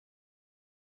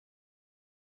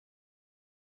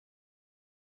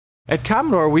At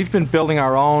Commodore, we've been building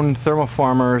our own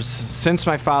thermoformers since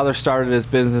my father started his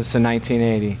business in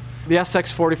 1980. The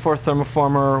SX-44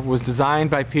 thermoformer was designed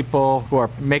by people who are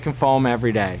making foam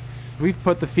every day. We've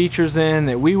put the features in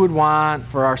that we would want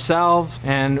for ourselves,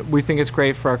 and we think it's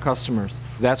great for our customers.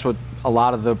 That's what a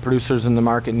lot of the producers in the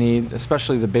market need,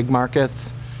 especially the big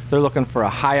markets. They're looking for a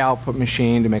high output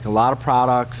machine to make a lot of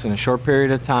products in a short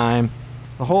period of time.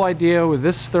 The whole idea with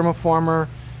this thermoformer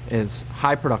is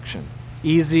high production,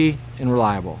 easy and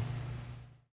reliable.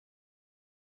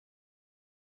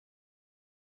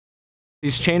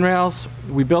 These chain rails,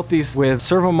 we built these with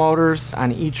servo motors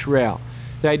on each rail.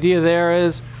 The idea there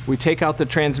is we take out the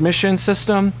transmission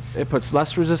system, it puts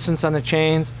less resistance on the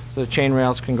chains so the chain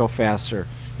rails can go faster.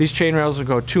 These chain rails will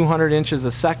go 200 inches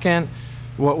a second,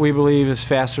 what we believe is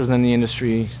faster than the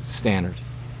industry standard.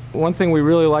 One thing we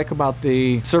really like about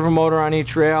the servo motor on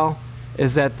each rail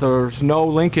is that there's no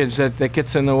linkage that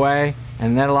gets in the way,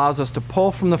 and that allows us to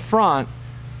pull from the front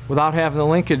without having the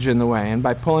linkage in the way. And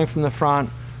by pulling from the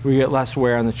front, we get less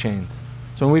wear on the chains.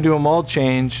 So when we do a mold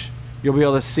change, you'll be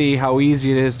able to see how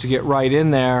easy it is to get right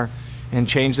in there and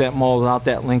change that mold without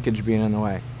that linkage being in the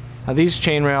way. Now these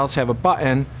chain rails have a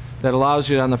button that allows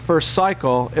you on the first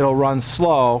cycle, it'll run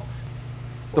slow.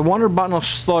 The wonder button will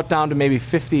slow it down to maybe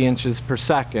 50 inches per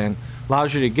second.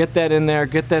 Allows you to get that in there,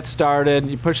 get that started,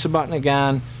 you push the button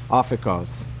again, off it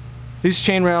goes. These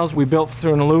chain rails we built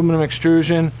through an aluminum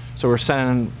extrusion, so we're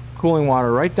sending cooling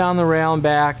water right down the rail and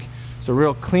back. It's a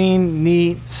real clean,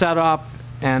 neat setup,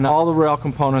 and all the rail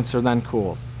components are then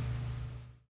cooled.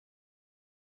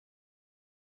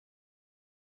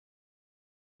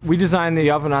 We designed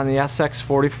the oven on the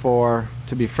SX-44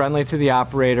 to be friendly to the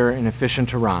operator and efficient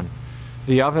to run.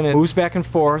 The oven moves back and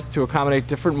forth to accommodate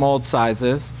different mold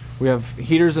sizes. We have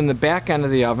heaters in the back end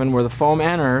of the oven where the foam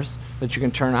enters that you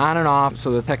can turn on and off, so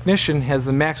the technician has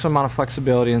the maximum amount of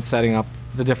flexibility in setting up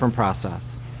the different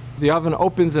process. The oven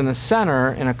opens in the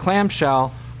center in a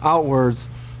clamshell outwards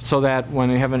so that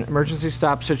when you have an emergency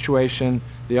stop situation,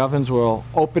 the ovens will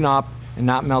open up and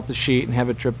not melt the sheet and have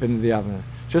it drip into the oven.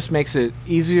 Just makes it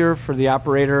easier for the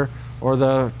operator or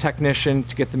the technician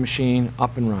to get the machine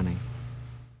up and running.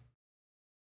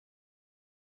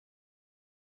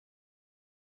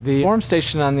 The form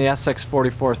station on the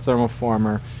SX-44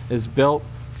 thermoformer is built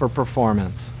for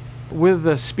performance. With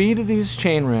the speed of these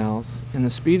chain rails and the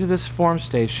speed of this form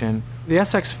station, the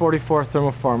SX-44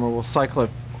 thermoformer will cycle at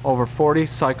over 40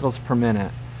 cycles per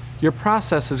minute. Your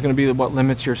process is going to be what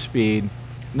limits your speed,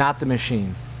 not the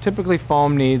machine. Typically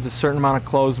foam needs a certain amount of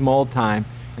closed mold time,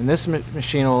 and this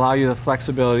machine will allow you the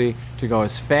flexibility to go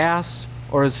as fast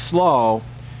or as slow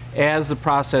as the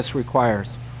process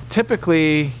requires.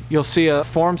 Typically, you'll see a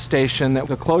form station that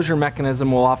the closure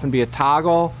mechanism will often be a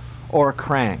toggle or a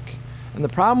crank. And the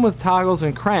problem with toggles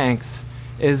and cranks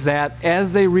is that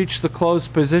as they reach the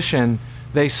closed position,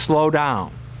 they slow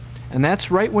down. And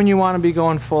that's right when you want to be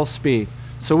going full speed.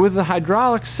 So with the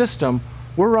hydraulic system,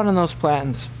 we're running those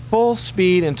platens full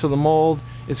speed until the mold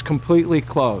is completely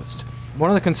closed. One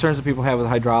of the concerns that people have with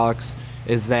hydraulics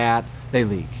is that they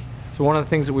leak. So one of the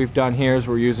things that we've done here is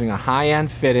we're using a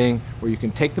high-end fitting where you can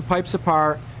take the pipes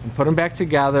apart and put them back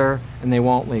together and they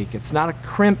won't leak. It's not a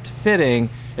crimped fitting,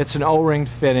 it's an O-ringed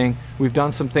fitting. We've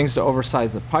done some things to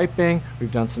oversize the piping,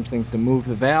 we've done some things to move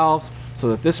the valves so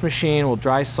that this machine will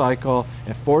dry cycle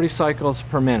at 40 cycles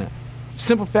per minute.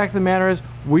 Simple fact of the matter is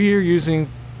we're using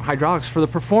hydraulics for the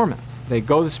performance. They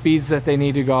go the speeds that they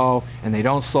need to go and they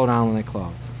don't slow down when they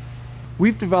close.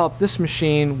 We've developed this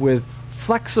machine with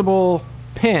flexible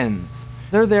pins.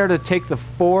 They're there to take the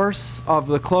force of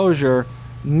the closure,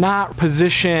 not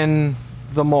position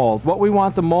the mold. What we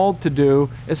want the mold to do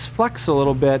is flex a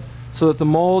little bit so that the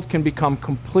mold can become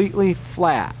completely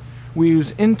flat. We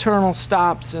use internal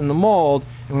stops in the mold,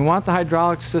 and we want the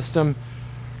hydraulic system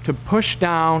to push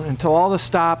down until all the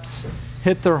stops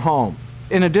hit their home.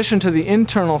 In addition to the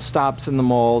internal stops in the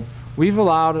mold, we've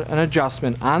allowed an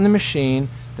adjustment on the machine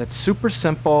that's super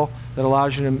simple that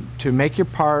allows you to make your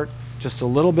part just a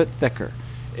little bit thicker.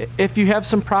 If you have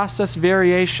some process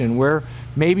variation where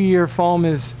maybe your foam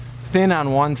is thin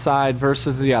on one side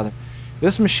versus the other,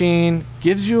 this machine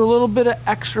gives you a little bit of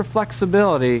extra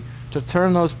flexibility to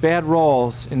turn those bad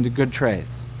rolls into good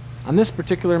trays. On this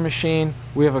particular machine,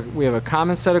 we have a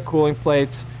common set of cooling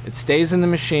plates. It stays in the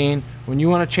machine. When you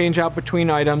want to change out between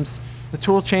items, the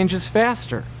tool changes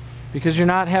faster because you're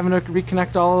not having to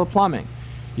reconnect all of the plumbing.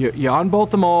 You unbolt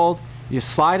the mold, you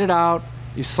slide it out,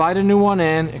 you slide a new one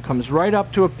in, it comes right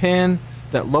up to a pin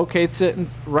that locates it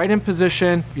right in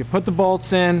position, you put the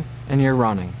bolts in, and you're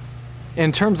running.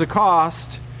 In terms of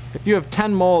cost, if you have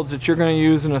 10 molds that you're going to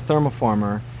use in a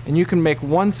thermoformer, and and you can make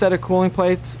one set of cooling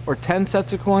plates or 10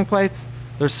 sets of cooling plates,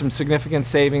 there's some significant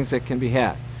savings that can be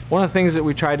had. One of the things that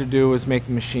we try to do is make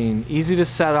the machine easy to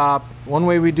set up. One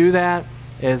way we do that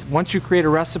is once you create a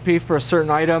recipe for a certain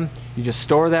item, you just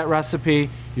store that recipe,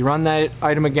 you run that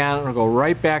item again, and it'll go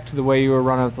right back to the way you were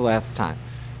running it the last time.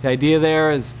 The idea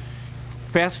there is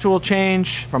fast tool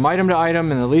change from item to item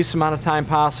in the least amount of time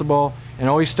possible, and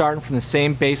always starting from the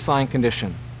same baseline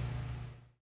condition.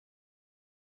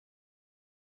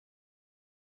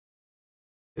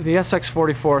 The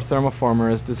SX-44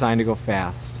 thermoformer is designed to go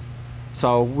fast.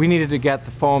 So we needed to get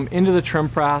the foam into the trim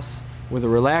press with a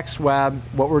relaxed web.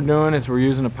 What we're doing is we're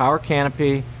using a power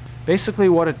canopy. Basically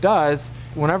what it does,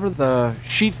 whenever the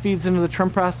sheet feeds into the trim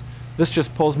press, this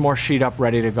just pulls more sheet up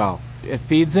ready to go. It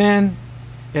feeds in,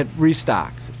 it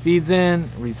restocks. It feeds in,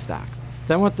 it restocks.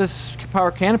 Then what this power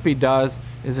canopy does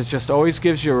is it just always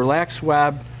gives you a relaxed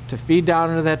web to feed down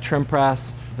into that trim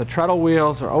press. The treadle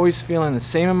wheels are always feeling the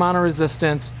same amount of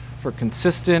resistance for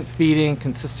consistent feeding,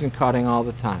 consistent cutting all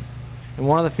the time. And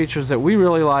one of the features that we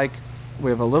really like,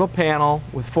 we have a little panel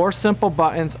with 4 simple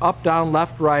buttons, up, down,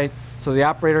 left, right, so the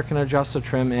operator can adjust the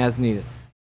trim as needed.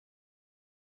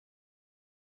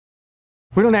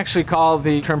 We don't actually call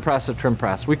the trim press a trim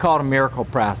press. We call it a miracle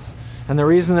press. And the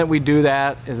reason that we do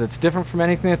that is it's different from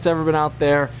anything that's ever been out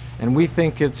there, and we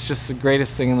think it's just the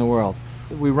greatest thing in the world.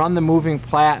 We run the moving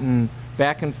platen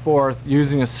back and forth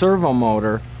using a servo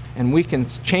motor, and we can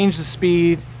change the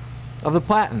speed of the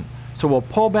platen. So we'll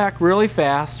pull back really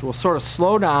fast, we'll sort of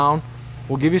slow down,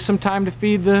 we'll give you some time to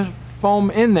feed the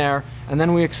foam in there, and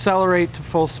then we accelerate to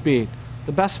full speed.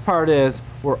 The best part is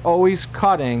we're always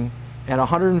cutting at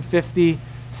 150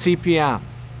 CPM.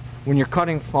 When you're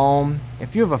cutting foam,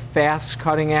 if you have a fast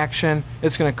cutting action,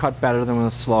 it's going to cut better than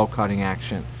with a slow cutting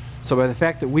action. So by the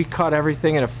fact that we cut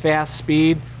everything at a fast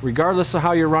speed, regardless of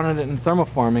how you're running it in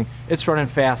thermoforming, it's running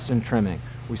fast in trimming.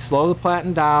 We slow the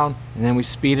platen down, and then we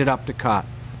speed it up to cut.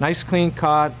 Nice clean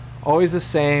cut, always the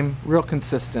same, real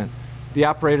consistent. The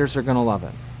operators are going to love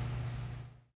it.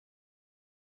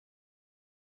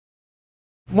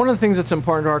 One of the things that's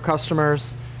important to our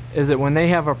customers is that when they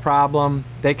have a problem,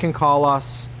 they can call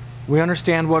us. We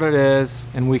understand what it is,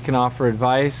 and we can offer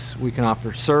advice, we can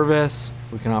offer service,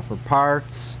 we can offer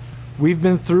parts. We've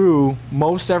been through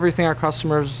most everything our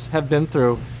customers have been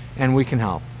through, and we can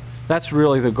help. That's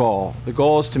really the goal. The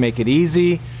goal is to make it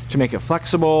easy, to make it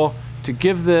flexible, to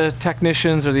give the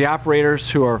technicians or the operators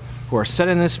who are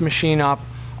setting this machine up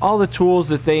all the tools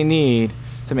that they need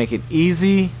to make it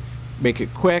easy, make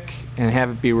it quick, and have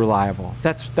it be reliable.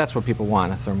 That's what people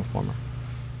want in a thermoformer.